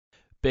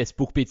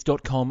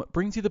bestbookbits.com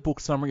brings you the book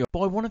summary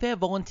by one of our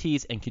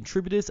volunteers and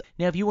contributors.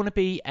 Now, if you want to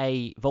be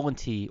a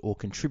volunteer or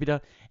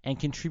contributor and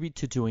contribute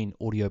to doing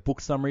audio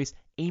book summaries,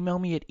 email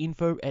me at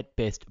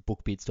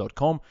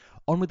info@bestbookbits.com.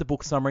 On with the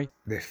book summary.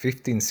 The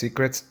 15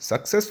 Secrets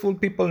Successful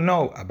People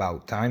Know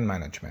About Time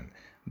Management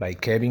by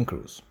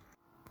Kruse.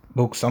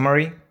 Book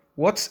summary: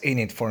 What's in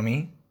it for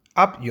me?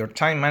 Up your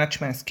time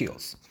management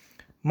skills.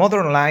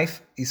 Modern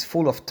life is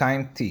full of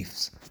time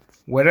thieves.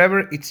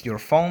 Wherever it's your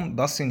phone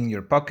buzzing in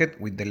your pocket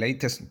with the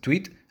latest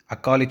tweet, a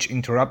college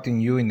interrupting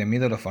you in the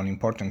middle of an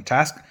important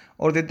task,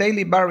 or the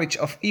daily barrage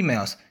of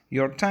emails,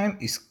 your time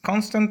is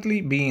constantly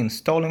being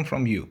stolen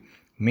from you,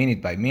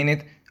 minute by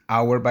minute,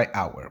 hour by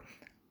hour.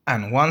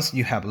 And once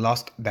you have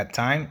lost that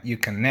time, you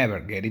can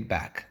never get it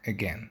back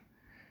again.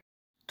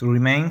 To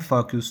remain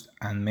focused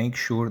and make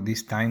sure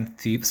these time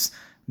thieves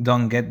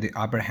don't get the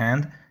upper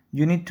hand,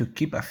 you need to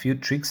keep a few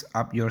tricks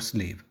up your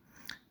sleeve.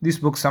 This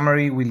book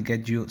summary will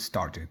get you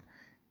started.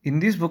 In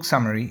this book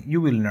summary,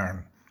 you will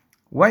learn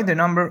why the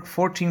number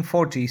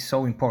 1440 is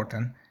so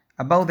important,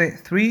 about the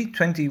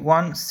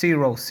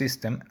 3-21-0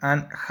 system,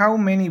 and how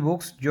many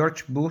books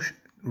George Bush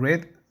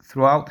read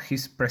throughout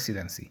his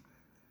presidency.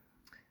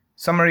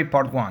 Summary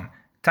Part 1.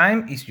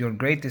 Time is your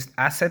greatest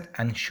asset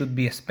and should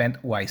be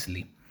spent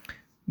wisely.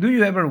 Do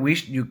you ever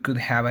wish you could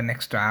have an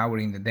extra hour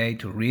in the day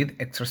to read,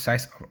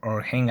 exercise,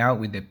 or hang out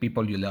with the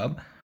people you love?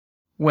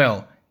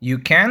 Well, you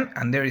can,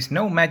 and there is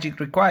no magic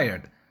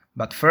required.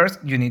 But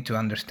first, you need to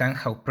understand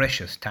how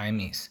precious time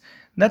is.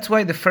 That's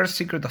why the first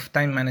secret of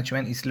time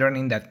management is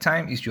learning that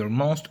time is your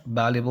most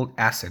valuable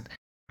asset,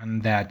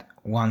 and that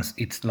once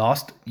it's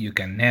lost, you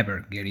can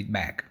never get it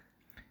back.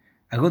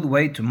 A good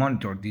way to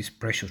monitor this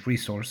precious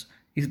resource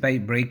is by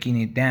breaking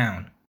it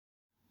down.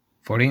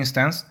 For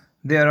instance,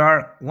 there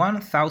are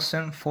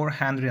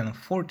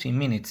 1,440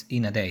 minutes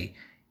in a day,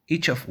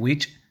 each of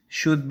which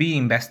should be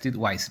invested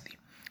wisely.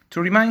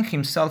 To remind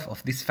himself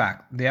of this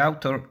fact, the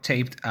author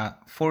taped a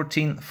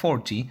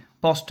 1440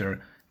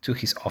 poster to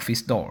his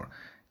office door.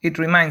 It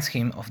reminds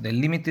him of the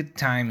limited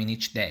time in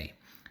each day.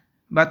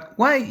 But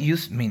why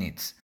use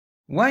minutes?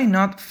 Why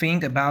not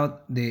think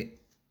about the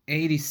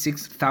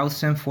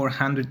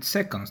 86,400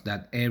 seconds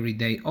that every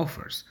day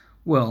offers?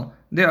 Well,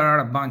 there are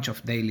a bunch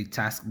of daily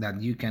tasks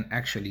that you can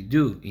actually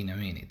do in a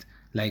minute,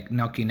 like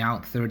knocking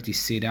out 30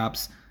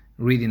 sit-ups,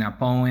 reading a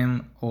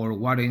poem, or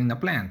watering a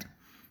plant.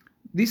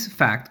 This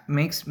fact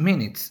makes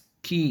minutes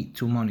key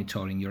to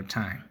monitoring your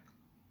time.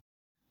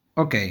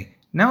 Okay,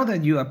 now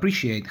that you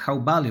appreciate how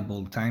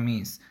valuable time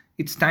is,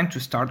 it's time to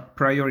start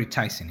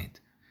prioritizing it.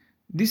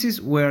 This is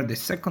where the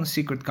second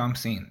secret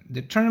comes in.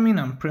 Determine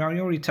and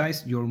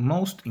prioritize your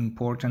most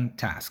important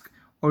task,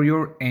 or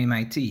your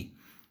MIT.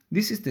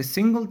 This is the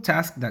single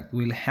task that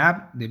will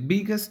have the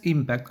biggest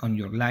impact on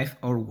your life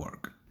or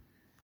work.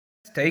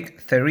 Let's take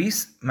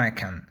Therese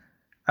McCann,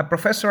 a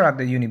professor at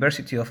the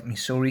University of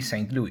Missouri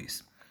St.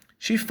 Louis.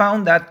 She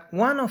found that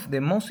one of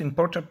the most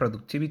important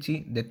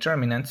productivity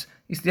determinants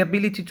is the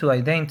ability to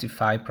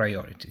identify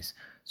priorities.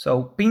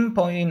 So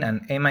pinpointing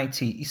an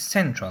MIT is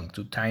central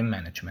to time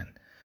management.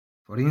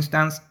 For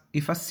instance,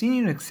 if a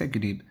senior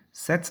executive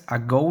sets a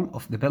goal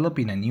of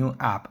developing a new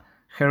app,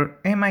 her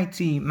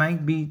MIT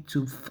might be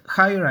to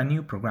hire a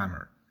new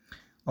programmer.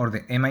 Or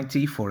the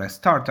MIT for a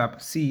startup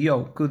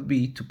CEO could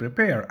be to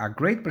prepare a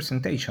great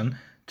presentation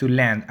to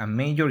land a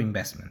major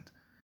investment.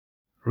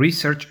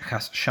 Research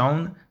has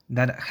shown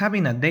that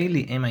having a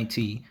daily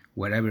MIT,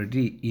 wherever it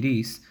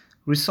is,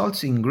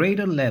 results in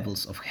greater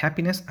levels of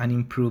happiness and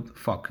improved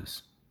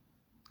focus.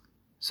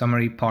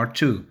 Summary Part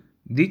 2.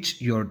 Ditch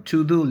your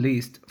to-do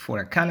list for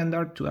a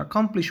calendar to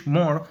accomplish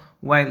more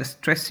while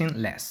stressing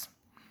less.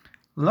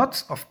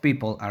 Lots of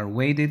people are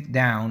weighted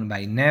down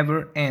by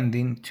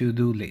never-ending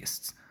to-do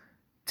lists.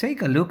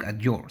 Take a look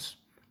at yours.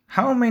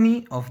 How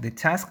many of the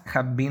tasks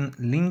have been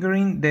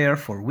lingering there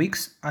for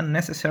weeks,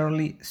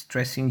 unnecessarily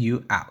stressing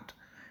you out?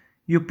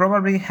 You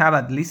probably have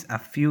at least a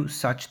few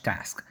such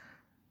tasks.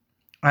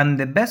 And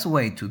the best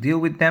way to deal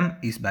with them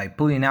is by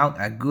pulling out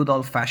a good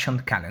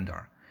old-fashioned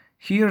calendar.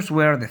 Here's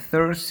where the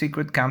third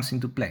secret comes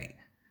into play.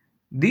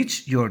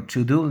 Ditch your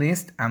to-do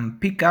list and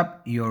pick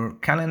up your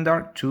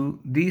calendar to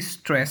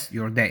de-stress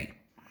your day.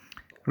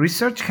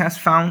 Research has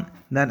found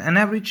that an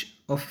average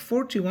of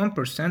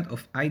 41%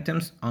 of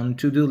items on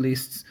to-do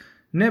lists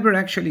never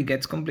actually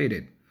gets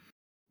completed.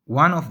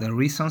 One of the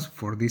reasons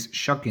for this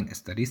shocking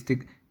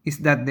statistic is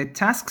that the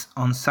tasks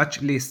on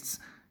such lists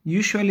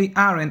usually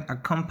aren't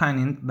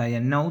accompanied by a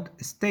note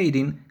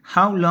stating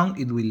how long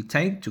it will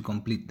take to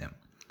complete them.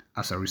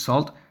 As a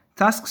result,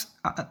 tasks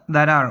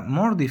that are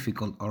more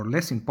difficult or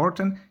less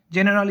important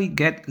generally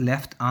get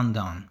left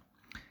undone.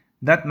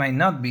 That might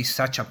not be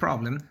such a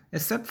problem,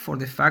 except for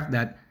the fact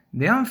that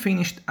the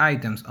unfinished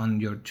items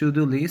on your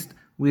to-do list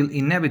will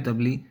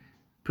inevitably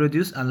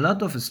produce a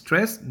lot of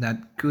stress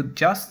that could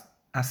just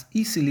as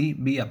easily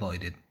be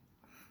avoided.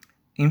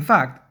 In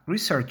fact,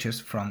 researchers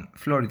from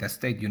Florida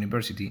State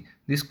University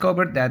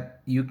discovered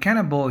that you can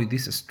avoid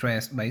this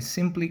stress by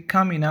simply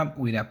coming up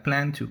with a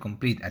plan to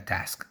complete a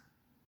task.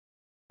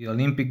 The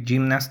Olympic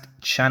gymnast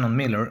Shannon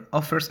Miller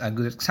offers a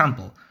good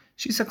example.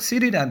 She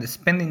succeeded at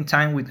spending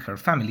time with her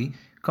family,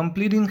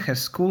 completing her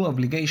school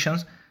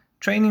obligations,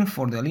 training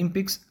for the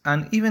Olympics,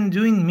 and even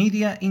doing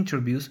media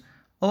interviews,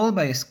 all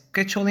by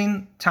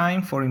scheduling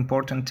time for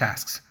important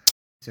tasks.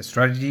 This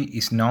strategy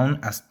is known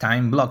as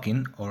time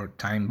blocking or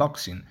time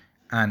boxing,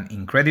 and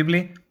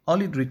incredibly,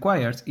 all it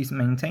requires is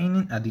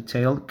maintaining a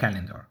detailed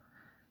calendar.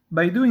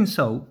 By doing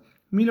so,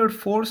 Miller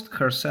forced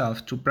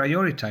herself to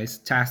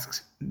prioritize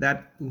tasks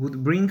that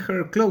would bring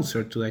her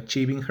closer to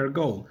achieving her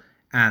goal,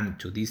 and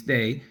to this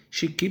day,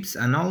 she keeps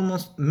an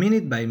almost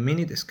minute by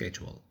minute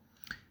schedule.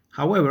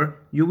 However,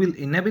 you will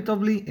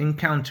inevitably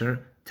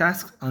encounter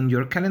tasks on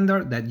your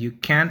calendar that you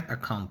can't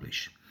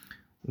accomplish.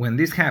 When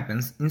this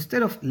happens,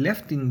 instead of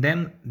letting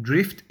them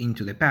drift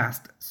into the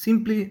past,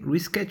 simply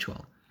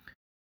reschedule.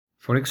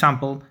 For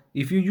example,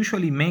 if you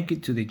usually make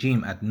it to the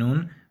gym at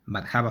noon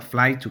but have a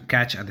flight to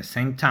catch at the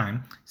same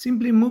time,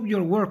 simply move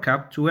your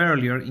workout to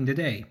earlier in the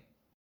day.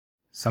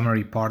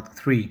 Summary Part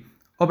 3.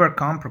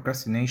 Overcome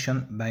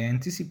procrastination by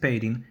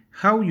anticipating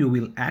how you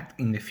will act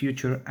in the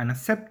future and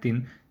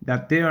accepting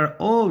that there will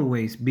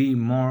always be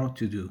more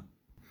to do.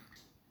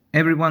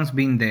 Everyone's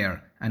been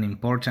there. An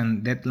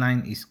important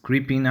deadline is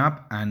creeping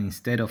up, and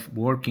instead of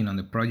working on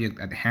the project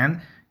at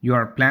hand, you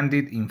are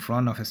planted in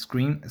front of a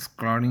screen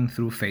scrolling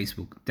through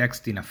Facebook,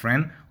 texting a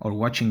friend, or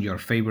watching your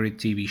favorite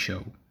TV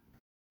show.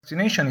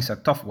 Procrastination is a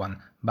tough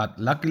one, but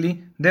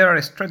luckily there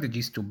are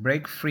strategies to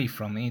break free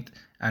from it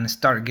and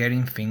start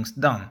getting things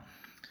done.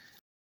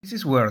 This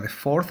is where the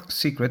fourth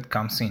secret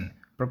comes in.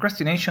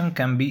 Procrastination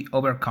can be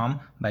overcome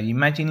by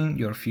imagining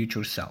your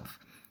future self.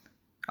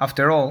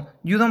 After all,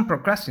 you don't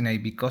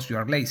procrastinate because you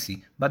are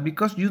lazy, but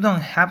because you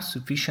don't have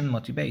sufficient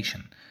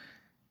motivation.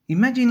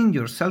 Imagining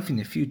yourself in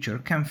the future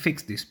can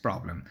fix this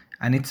problem,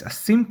 and it's as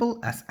simple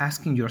as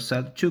asking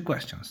yourself two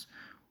questions.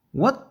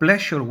 What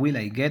pleasure will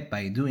I get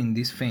by doing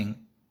this thing?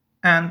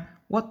 And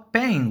what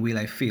pain will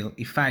I feel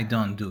if I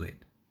don't do it?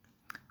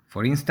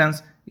 For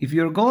instance, if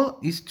your goal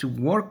is to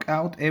work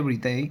out every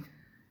day,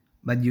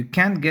 but you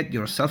can't get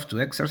yourself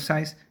to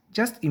exercise,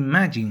 just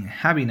imagine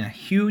having a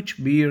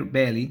huge beer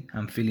belly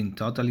and feeling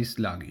totally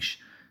sluggish.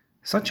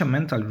 Such a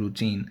mental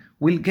routine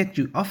will get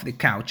you off the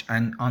couch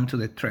and onto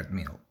the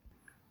treadmill.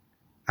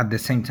 At the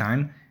same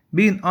time,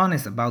 being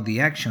honest about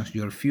the actions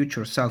your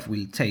future self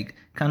will take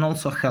can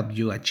also help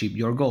you achieve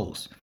your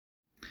goals.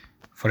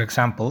 For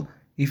example,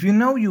 if you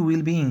know you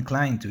will be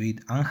inclined to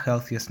eat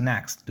unhealthy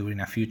snacks during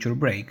a future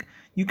break,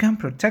 you can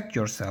protect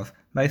yourself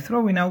by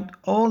throwing out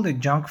all the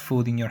junk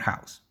food in your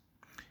house.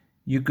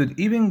 You could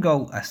even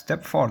go a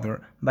step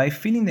further by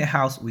filling the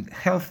house with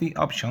healthy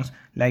options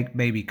like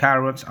baby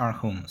carrots or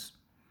hummus.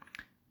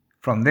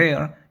 From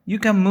there, you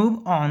can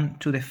move on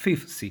to the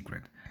fifth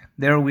secret.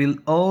 There will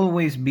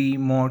always be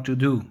more to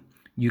do.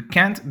 You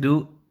can't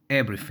do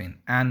everything,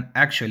 and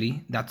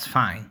actually, that's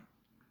fine.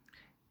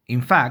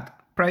 In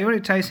fact,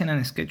 prioritizing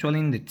and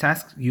scheduling the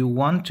tasks you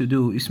want to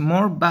do is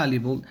more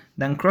valuable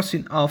than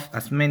crossing off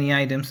as many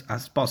items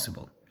as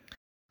possible.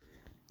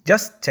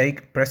 Just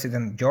take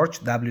President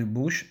George W.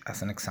 Bush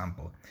as an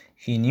example.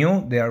 He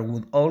knew there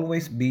would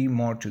always be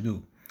more to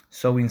do,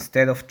 so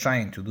instead of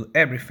trying to do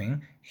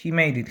everything, he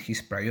made it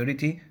his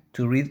priority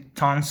to read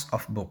tons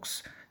of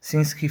books,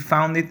 since he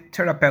found it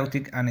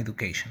therapeutic and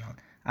educational,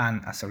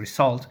 and as a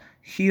result,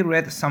 he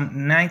read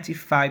some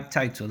 95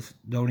 titles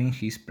during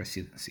his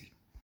presidency.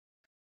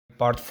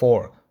 Part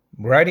 4.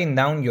 Writing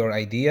down your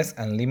ideas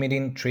and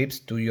limiting trips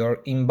to your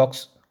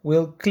inbox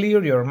will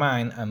clear your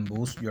mind and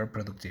boost your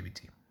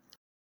productivity.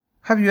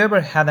 Have you ever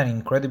had an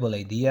incredible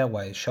idea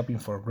while shopping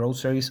for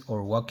groceries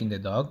or walking the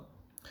dog?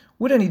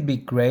 Wouldn't it be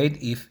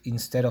great if,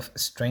 instead of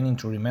straining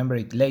to remember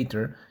it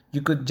later,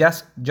 you could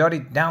just jot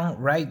it down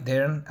right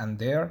there and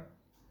there?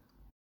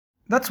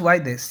 That's why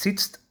the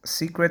sixth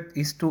secret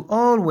is to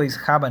always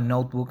have a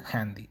notebook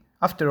handy.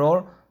 After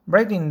all,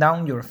 writing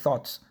down your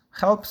thoughts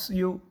helps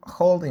you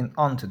holding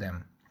on to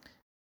them.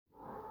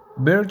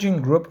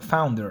 Virgin Group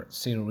founder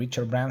Sir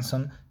Richard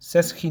Branson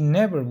says he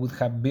never would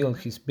have built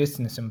his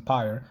business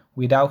empire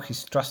without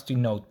his trusty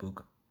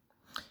notebook.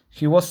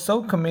 He was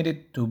so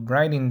committed to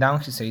writing down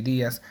his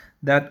ideas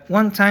that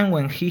one time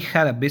when he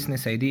had a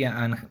business idea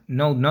and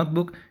no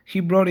notebook,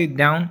 he brought it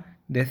down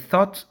the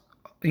thoughts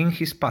in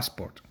his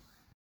passport.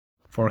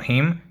 For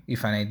him,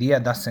 if an idea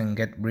doesn't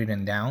get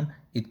written down,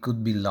 it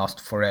could be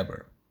lost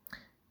forever.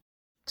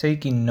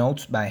 Taking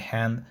notes by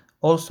hand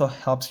also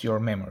helps your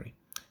memory.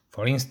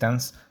 For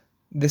instance,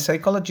 the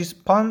psychologists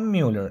Paul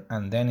Mueller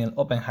and Daniel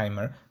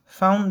Oppenheimer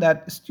found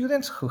that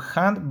students who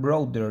hand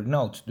wrote their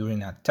notes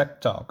during a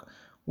TED Talk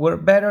were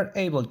better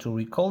able to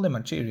recall the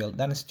material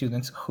than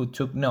students who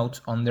took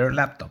notes on their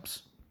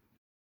laptops.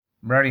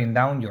 Writing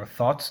down your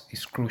thoughts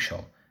is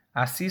crucial,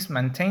 as is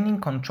maintaining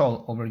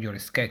control over your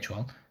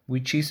schedule,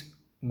 which is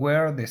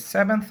where the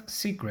seventh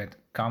secret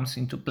comes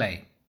into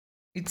play.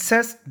 It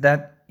says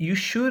that you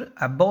should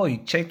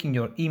avoid checking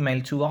your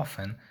email too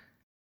often,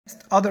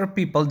 lest other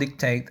people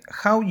dictate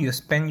how you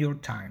spend your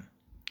time.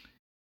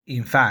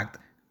 In fact,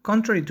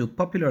 contrary to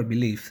popular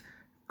belief,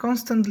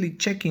 constantly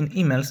checking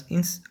emails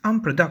is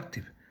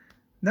unproductive.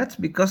 That's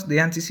because the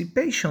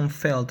anticipation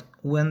felt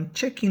when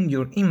checking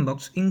your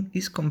inbox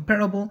is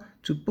comparable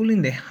to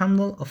pulling the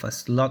handle of a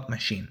slot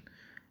machine.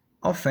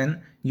 Often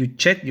you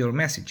check your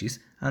messages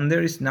and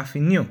there is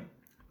nothing new,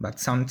 but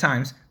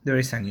sometimes there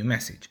is a new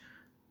message.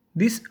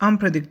 This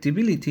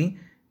unpredictability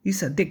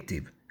is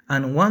addictive,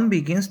 and one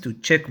begins to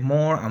check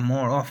more and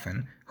more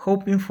often,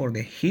 hoping for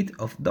the hit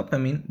of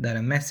dopamine that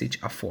a message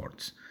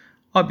affords.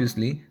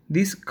 Obviously,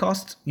 this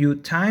costs you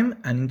time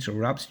and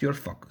interrupts your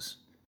focus.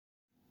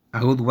 A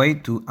good way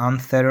to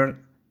untether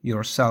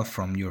yourself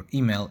from your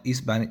email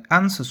is by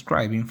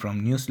unsubscribing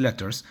from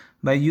newsletters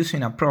by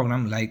using a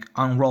program like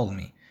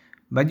Unroll.me,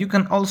 but you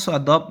can also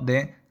adopt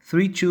the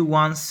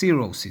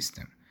 3210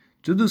 system.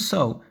 To do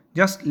so,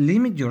 just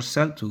limit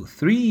yourself to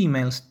 3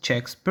 emails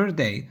checks per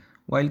day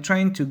while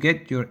trying to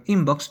get your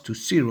inbox to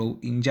 0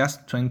 in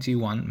just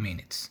 21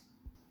 minutes.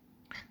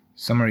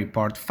 Summary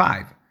Part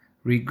 5.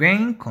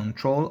 Regain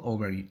control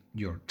over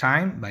your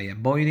time by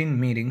avoiding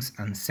meetings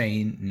and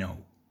saying no.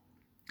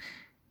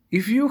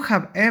 If you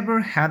have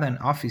ever had an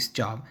office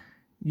job,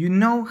 you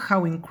know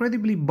how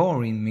incredibly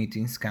boring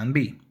meetings can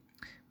be.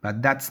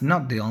 But that's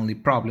not the only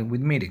problem with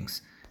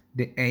meetings.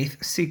 The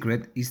eighth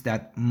secret is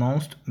that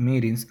most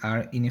meetings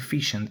are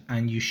inefficient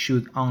and you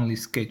should only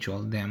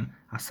schedule them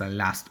as a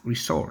last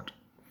resort.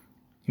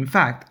 In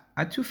fact,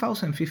 a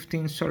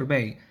 2015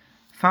 survey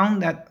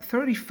found that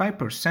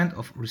 35%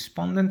 of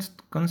respondents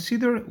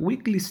consider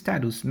weekly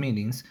status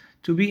meetings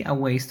to be a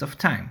waste of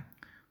time,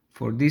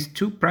 for these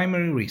two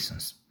primary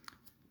reasons.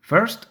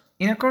 First,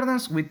 in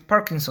accordance with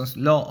Parkinson's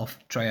law of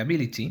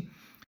triability,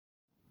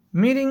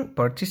 meeting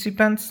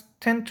participants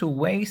tend to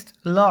waste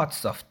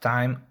lots of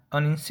time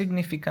on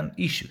insignificant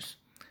issues.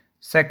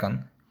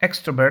 Second,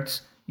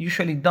 extroverts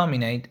usually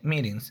dominate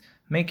meetings,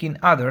 making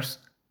others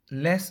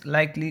less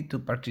likely to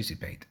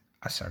participate.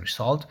 As a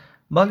result,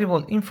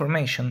 valuable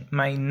information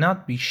might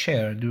not be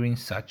shared during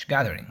such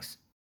gatherings.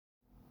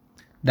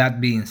 That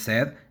being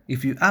said,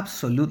 if you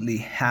absolutely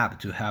have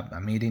to have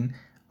a meeting,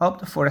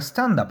 opt for a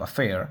stand-up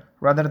affair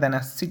rather than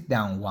a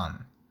sit-down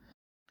one.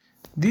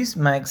 This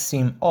might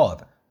seem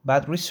odd,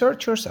 but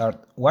researchers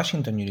at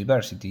Washington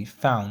University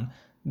found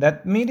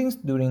that meetings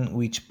during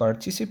which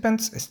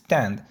participants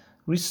stand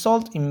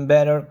result in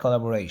better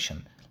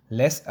collaboration,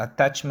 less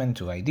attachment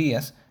to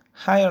ideas,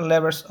 higher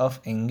levels of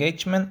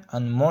engagement,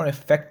 and more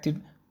effective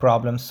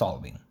problem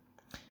solving.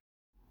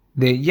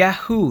 The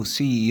Yahoo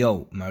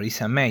CEO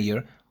Marissa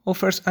Mayer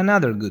offers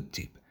another good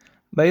tip.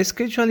 By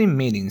scheduling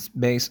meetings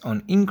based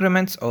on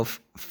increments of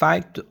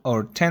 5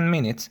 or 10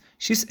 minutes,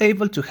 she's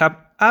able to have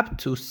up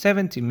to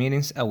 70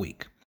 meetings a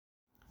week.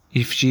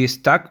 If she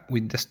stuck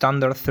with the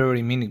standard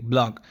 30-minute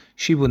block,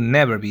 she would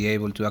never be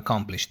able to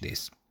accomplish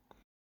this.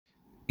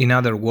 In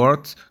other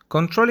words,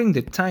 controlling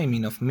the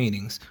timing of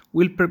meetings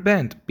will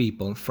prevent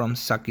people from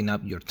sucking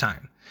up your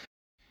time.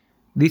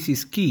 This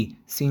is key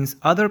since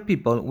other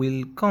people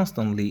will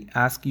constantly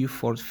ask you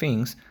for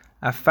things,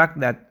 a fact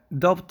that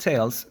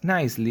dovetails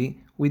nicely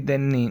with the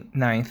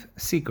ninth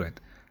secret.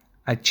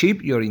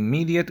 Achieve your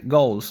immediate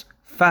goals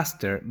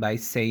faster by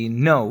saying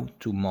no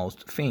to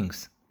most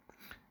things.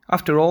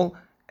 After all,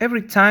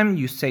 every time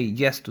you say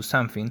yes to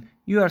something,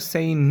 you are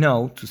saying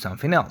no to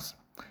something else.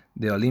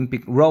 The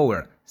Olympic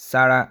rower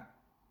Sarah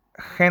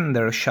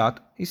Hendershot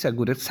is a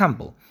good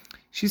example.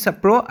 She's a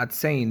pro at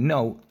saying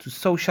no to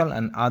social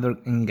and other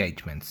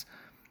engagements.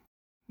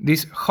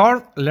 This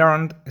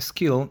hard-learned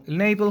skill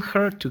enabled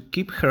her to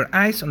keep her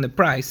eyes on the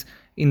prize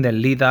in the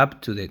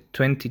lead-up to the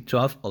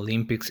 2012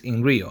 Olympics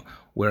in Rio,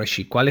 where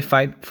she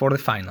qualified for the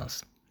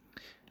finals.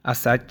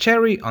 As a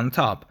cherry on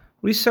top,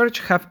 research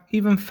have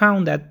even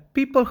found that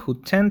people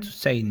who tend to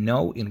say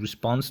no in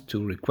response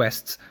to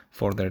requests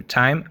for their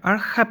time are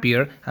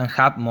happier and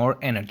have more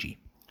energy.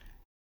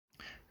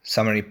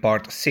 Summary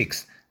Part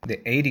 6. The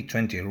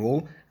 80-20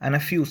 rule and a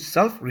few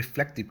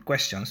self-reflective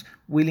questions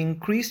will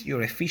increase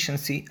your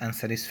efficiency and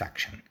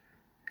satisfaction.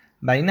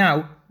 By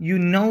now, you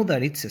know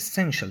that it's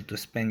essential to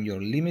spend your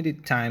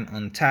limited time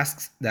on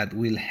tasks that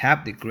will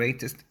have the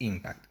greatest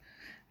impact.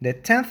 The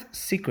 10th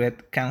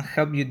secret can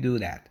help you do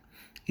that.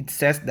 It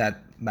says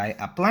that by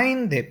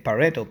applying the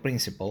Pareto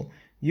principle,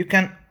 you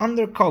can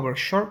uncover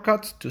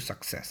shortcuts to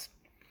success.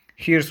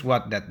 Here's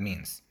what that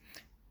means.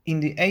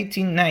 In the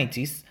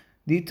 1890s,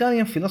 the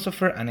Italian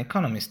philosopher and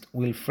economist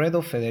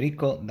Wilfredo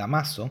Federico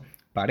Damaso,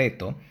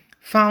 Pareto,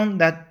 found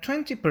that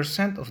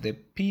 20% of the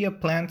pea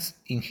plants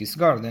in his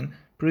garden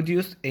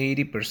produced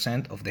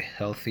 80% of the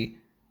healthy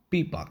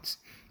pea pods.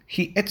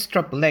 He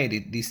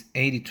extrapolated this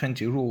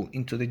 80-20 rule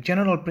into the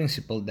general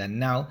principle that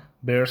now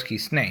bears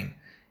his name.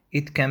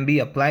 It can be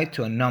applied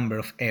to a number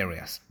of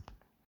areas.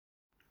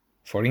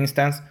 For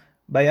instance,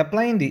 by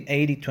applying the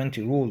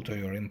 80-20 rule to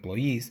your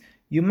employees,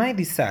 you might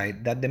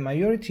decide that the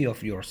majority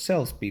of your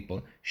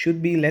salespeople should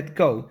be let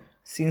go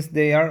since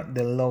they are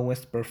the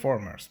lowest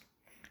performers.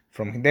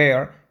 From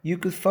there, you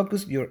could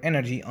focus your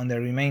energy on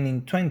the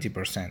remaining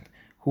 20%,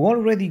 who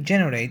already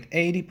generate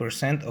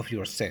 80% of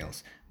your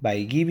sales,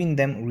 by giving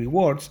them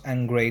rewards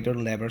and greater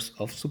levels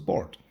of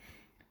support.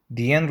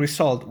 The end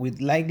result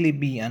would likely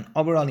be an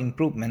overall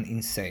improvement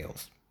in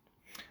sales.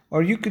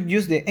 Or you could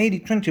use the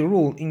 80-20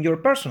 rule in your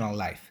personal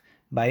life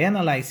by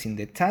analyzing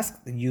the tasks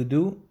that you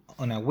do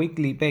on a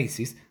weekly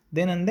basis,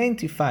 then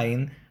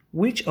identifying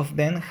which of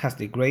them has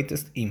the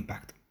greatest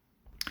impact.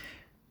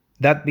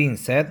 That being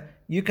said,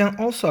 you can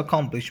also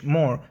accomplish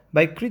more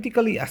by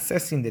critically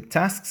assessing the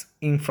tasks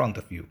in front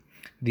of you.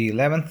 The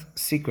 11th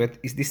secret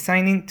is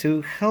designed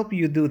to help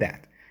you do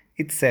that.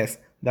 It says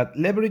that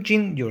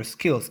leveraging your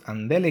skills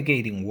and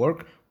delegating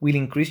work will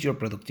increase your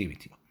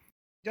productivity.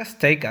 Just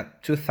take a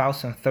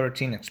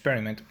 2013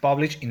 experiment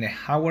published in the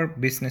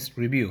Harvard Business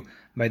Review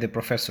by the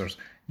professors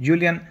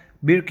Julian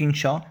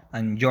Birkinshaw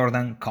and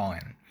Jordan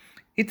Cohen.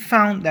 It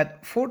found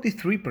that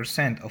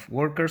 43% of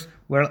workers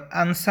were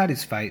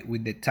unsatisfied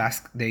with the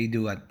task they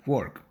do at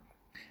work.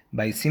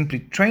 By simply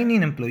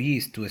training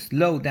employees to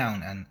slow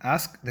down and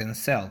ask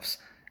themselves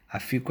a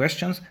few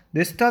questions,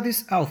 the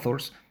study's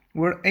authors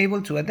were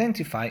able to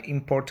identify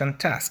important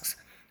tasks,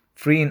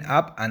 freeing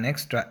up an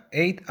extra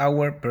 8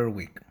 hours per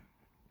week.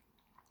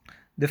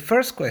 The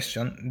first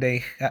question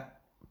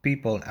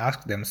people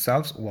asked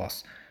themselves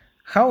was,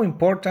 how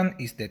important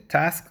is the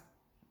task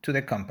to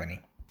the company?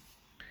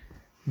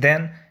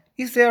 Then,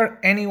 is there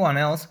anyone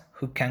else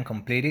who can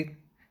complete it?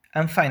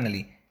 And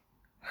finally,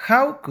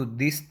 how could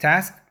this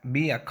task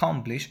be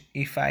accomplished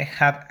if I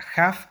had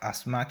half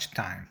as much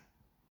time?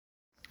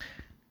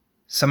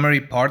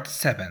 Summary Part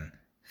 7.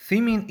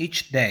 Theming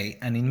each day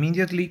and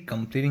immediately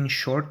completing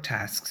short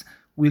tasks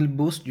will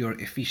boost your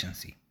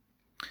efficiency.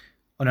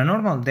 On a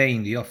normal day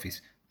in the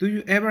office, do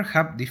you ever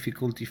have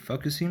difficulty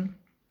focusing?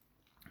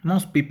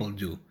 Most people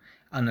do,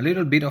 and a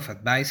little bit of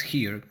advice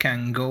here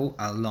can go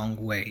a long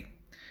way.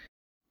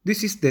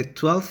 This is the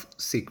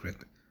 12th secret,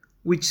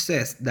 which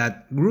says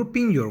that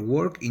grouping your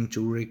work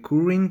into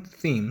recurring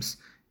themes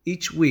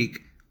each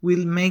week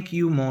will make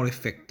you more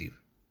effective.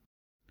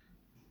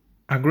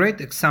 A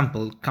great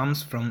example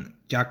comes from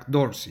Jack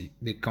Dorsey,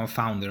 the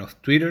co-founder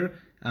of Twitter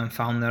and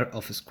founder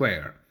of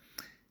Square.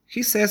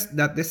 He says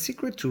that the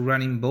secret to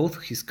running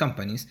both his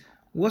companies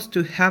was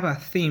to have a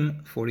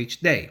theme for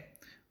each day.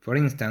 For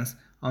instance,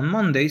 on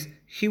Mondays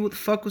he would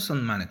focus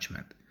on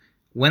management,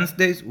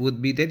 Wednesdays would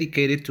be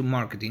dedicated to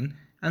marketing,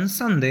 and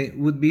Sunday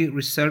would be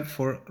reserved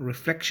for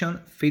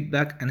reflection,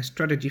 feedback, and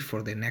strategy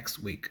for the next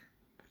week.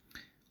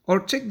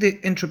 Or take the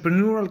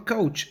entrepreneurial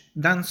coach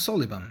Dan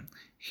Sullivan.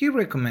 He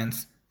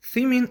recommends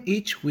theming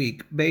each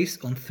week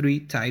based on 3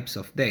 types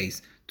of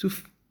days to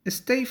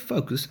stay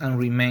focused and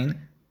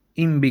remain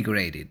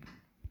invigorated.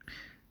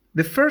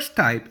 The first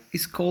type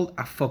is called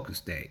a focus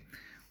day,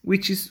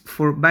 which is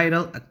for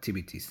vital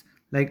activities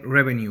like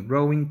revenue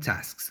growing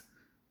tasks.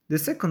 The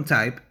second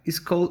type is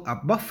called a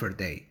buffer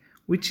day,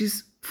 which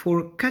is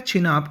for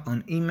catching up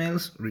on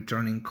emails,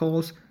 returning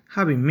calls,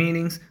 having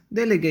meetings,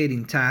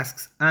 delegating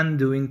tasks, and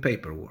doing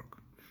paperwork.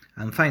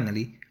 And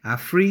finally, a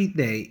free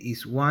day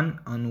is one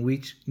on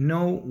which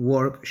no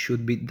work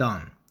should be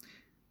done.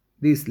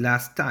 This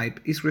last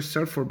type is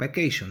reserved for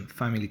vacation,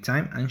 family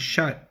time,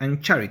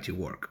 and charity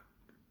work.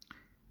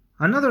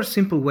 Another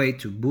simple way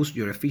to boost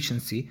your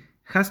efficiency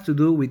has to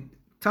do with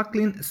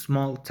tackling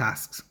small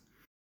tasks.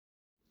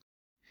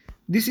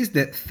 This is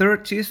the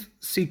 30th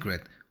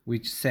secret,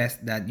 which says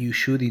that you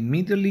should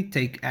immediately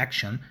take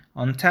action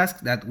on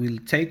tasks that will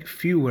take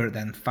fewer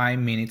than 5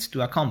 minutes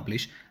to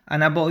accomplish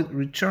and avoid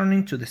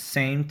returning to the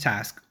same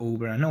task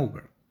over and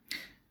over.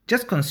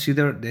 Just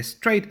consider the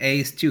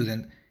straight-A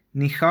student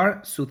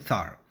Nihar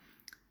Suthar.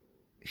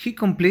 He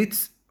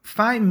completes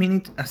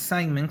 5-minute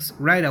assignments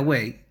right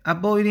away,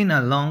 avoiding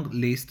a long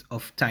list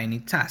of tiny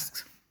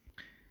tasks.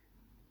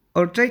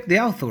 Or take the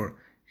author.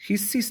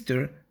 His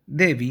sister,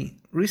 Devi,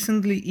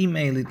 recently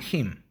emailed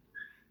him,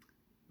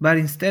 but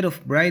instead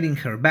of writing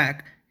her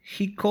back,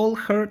 he called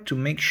her to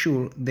make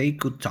sure they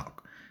could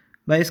talk.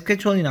 By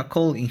scheduling a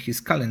call in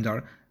his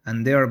calendar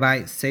and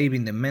thereby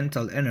saving the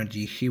mental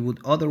energy he would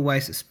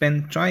otherwise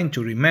spend trying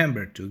to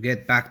remember to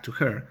get back to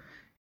her,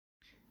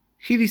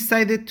 he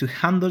decided to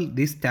handle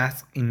this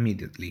task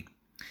immediately.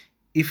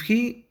 If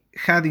he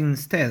had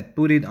instead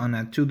put it on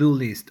a to-do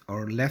list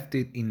or left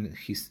it in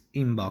his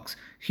inbox,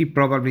 he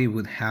probably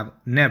would have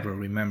never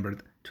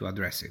remembered to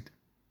address it.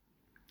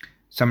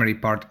 Summary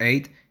Part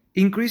 8.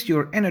 Increase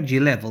your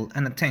energy level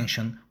and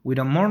attention with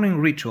a morning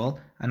ritual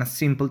and a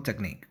simple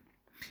technique.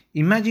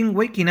 Imagine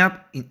waking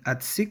up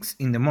at 6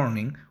 in the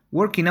morning,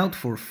 working out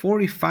for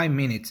 45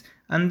 minutes,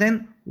 and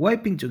then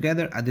wiping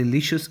together a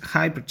delicious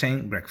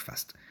high-protein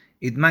breakfast.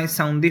 It might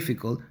sound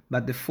difficult,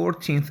 but the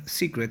 14th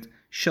secret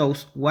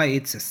shows why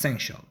it's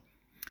essential.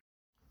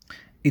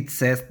 It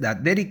says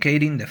that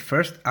dedicating the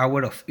first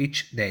hour of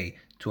each day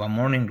to a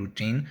morning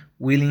routine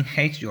will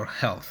enhance your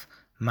health,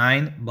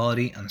 mind,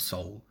 body, and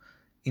soul.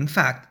 In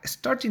fact,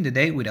 starting the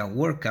day with a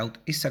workout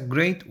is a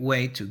great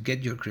way to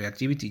get your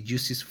creativity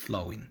juices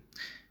flowing.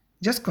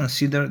 Just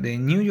consider the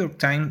New York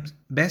Times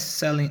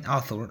best-selling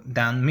author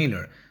Dan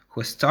Miller,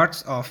 who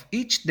starts off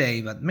each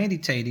day by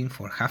meditating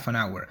for half an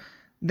hour,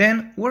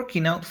 then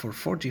working out for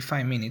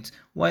 45 minutes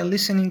while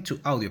listening to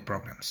audio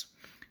programs.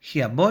 He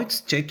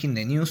avoids checking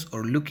the news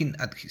or looking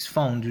at his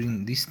phone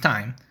during this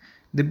time,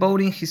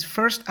 devoting his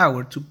first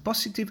hour to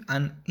positive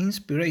and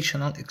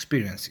inspirational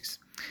experiences.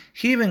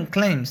 He even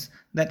claims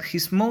that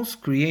his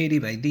most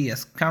creative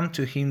ideas come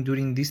to him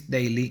during this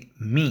daily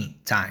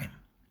me time.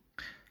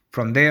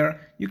 From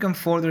there, you can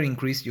further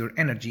increase your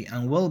energy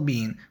and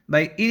well-being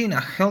by eating a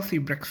healthy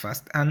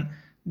breakfast and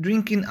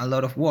drinking a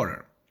lot of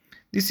water.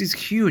 This is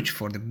huge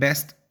for the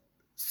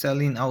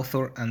best-selling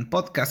author and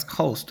podcast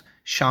host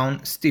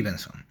Sean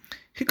Stevenson.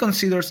 He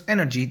considers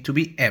energy to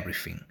be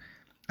everything,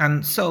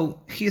 and so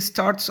he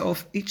starts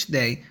off each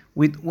day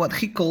with what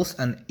he calls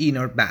an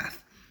inner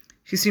bath.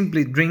 He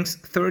simply drinks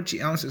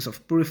 30 ounces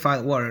of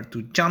purified water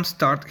to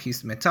jumpstart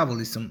his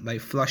metabolism by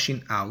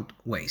flushing out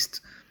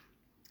waste.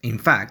 In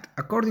fact,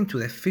 according to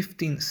the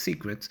 15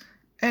 secrets,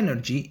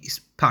 energy is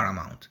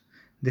paramount.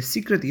 The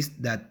secret is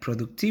that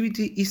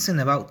productivity isn't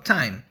about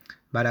time,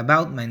 but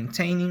about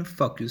maintaining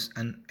focus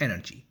and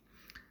energy.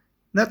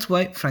 That's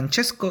why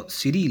Francesco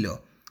Cirillo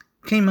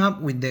came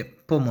up with the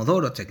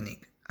Pomodoro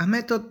technique, a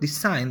method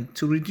designed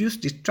to reduce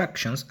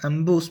distractions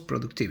and boost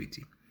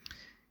productivity.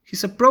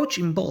 His approach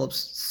involves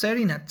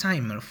setting a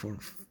timer for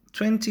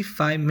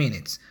 25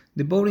 minutes,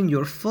 devoting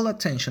your full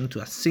attention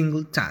to a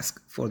single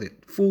task for the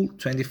full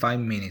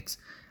 25 minutes,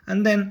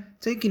 and then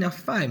taking a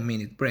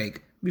 5-minute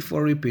break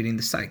before repeating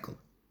the cycle.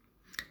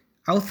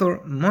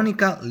 Author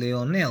Monica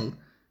Leonel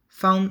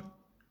found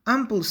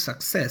ample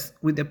success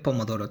with the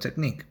Pomodoro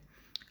technique,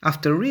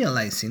 after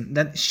realizing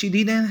that she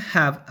didn't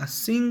have a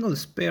single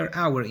spare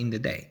hour in the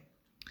day.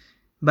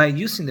 By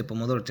using the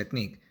Pomodoro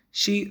technique,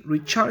 she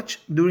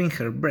recharged during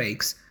her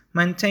breaks,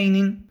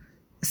 maintaining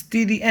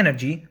steady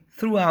energy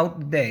throughout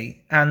the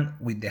day, and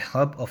with the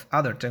help of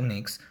other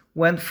techniques,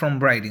 went from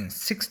writing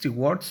 60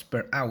 words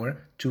per hour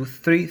to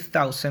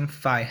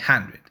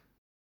 3,500.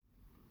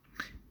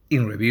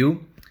 In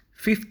review,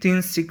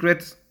 15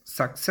 secrets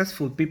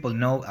successful people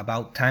know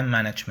about time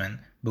management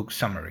book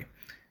summary.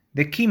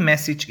 The key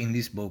message in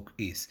this book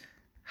is: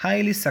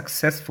 highly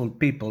successful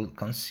people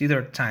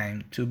consider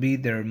time to be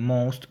their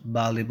most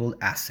valuable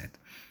asset.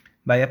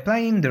 By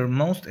applying their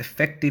most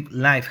effective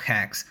life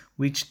hacks,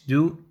 which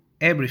do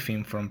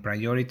everything from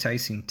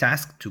prioritizing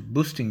tasks to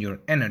boosting your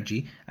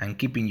energy and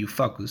keeping you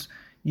focused,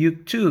 you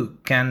too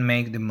can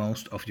make the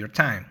most of your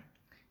time.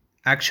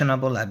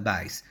 Actionable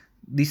advice: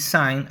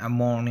 design a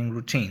morning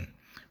routine.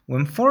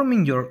 When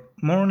forming your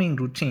morning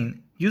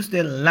routine, use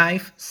the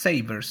Life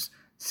Savers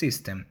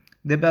system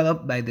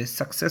developed by the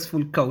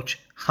successful coach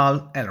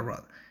Hal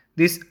Elrod.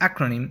 This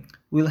acronym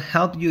will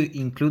help you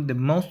include the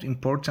most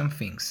important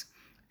things.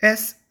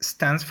 S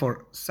stands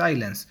for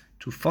silence,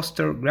 to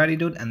foster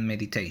gratitude and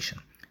meditation.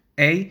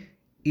 A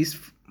is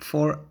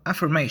for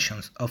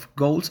affirmations of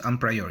goals and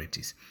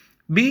priorities.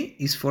 B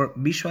is for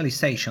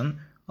visualization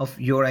of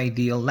your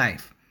ideal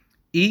life.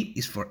 E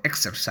is for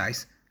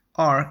exercise.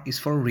 R is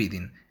for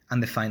reading.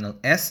 And the final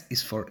S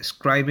is for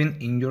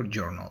scribing in your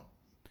journal.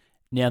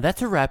 Now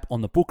that's a wrap on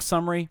the book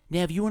summary.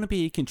 Now if you want to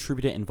be a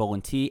contributor and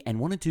volunteer and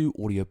want to do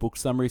audiobook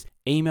summaries,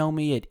 email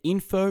me at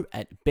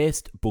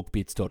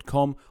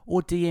info@bestbookbits.com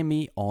or DM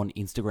me on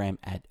Instagram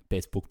at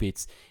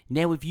bestbookbits.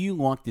 Now if you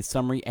like this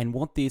summary and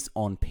want this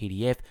on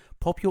PDF,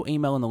 pop your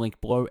email in the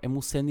link below and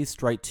we'll send this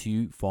straight to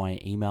you via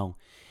email.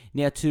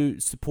 Now, to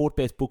support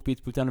Best Book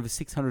Bits, we've done over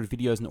 600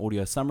 videos and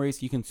audio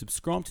summaries. You can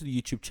subscribe to the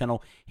YouTube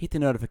channel, hit the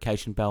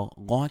notification bell,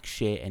 like,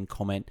 share, and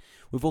comment.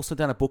 We've also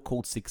done a book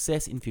called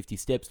Success in 50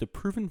 Steps, the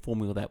proven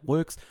formula that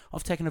works.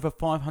 I've taken over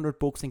 500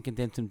 books and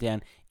condensed them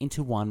down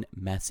into one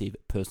massive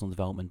personal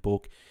development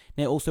book.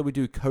 Now, also we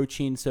do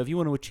coaching, so if you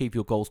want to achieve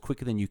your goals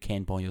quicker than you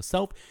can by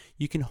yourself,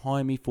 you can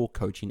hire me for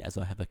coaching, as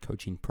I have a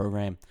coaching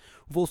program.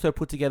 We've also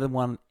put together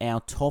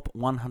our top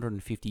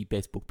 150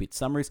 Best Book Bits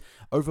summaries,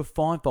 over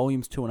 5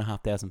 volumes,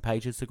 2,500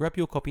 pages, so grab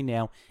your copy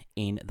now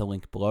in the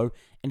link below.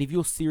 And if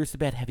you're serious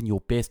about having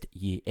your best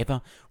year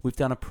ever, we've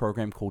done a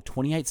program called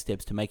 28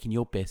 Steps to Making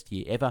Your Best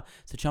Year Ever,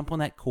 so jump on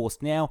that course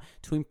now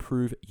to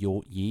improve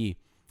your year.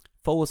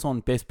 Follow us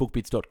on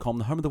bestbookbits.com,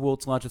 the home of the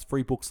world's largest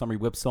free book summary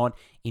website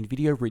in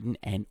video, written,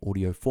 and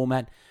audio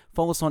format.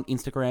 Follow us on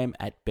Instagram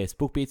at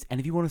bestbookbits, and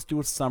if you want us to do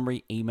a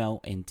summary,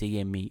 email and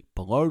DM me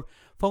below.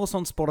 Follow us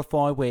on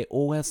Spotify, where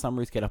all our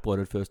summaries get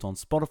uploaded first on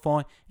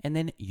Spotify and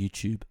then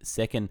YouTube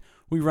second.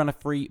 We run a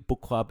free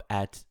book club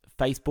at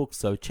Facebook,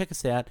 so check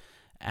us out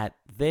at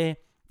there.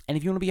 And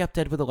if you want to be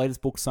updated with the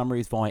latest book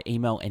summaries via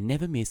email and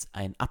never miss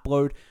an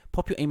upload,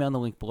 pop your email in the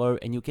link below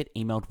and you'll get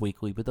emailed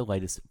weekly with the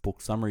latest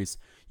book summaries.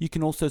 You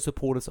can also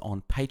support us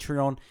on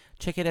Patreon.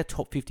 Check out our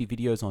top 50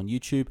 videos on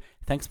YouTube.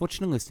 Thanks for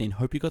watching and listening.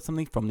 Hope you got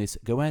something from this.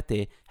 Go out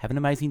there, have an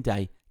amazing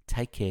day.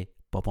 Take care.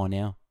 Bye-bye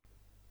now.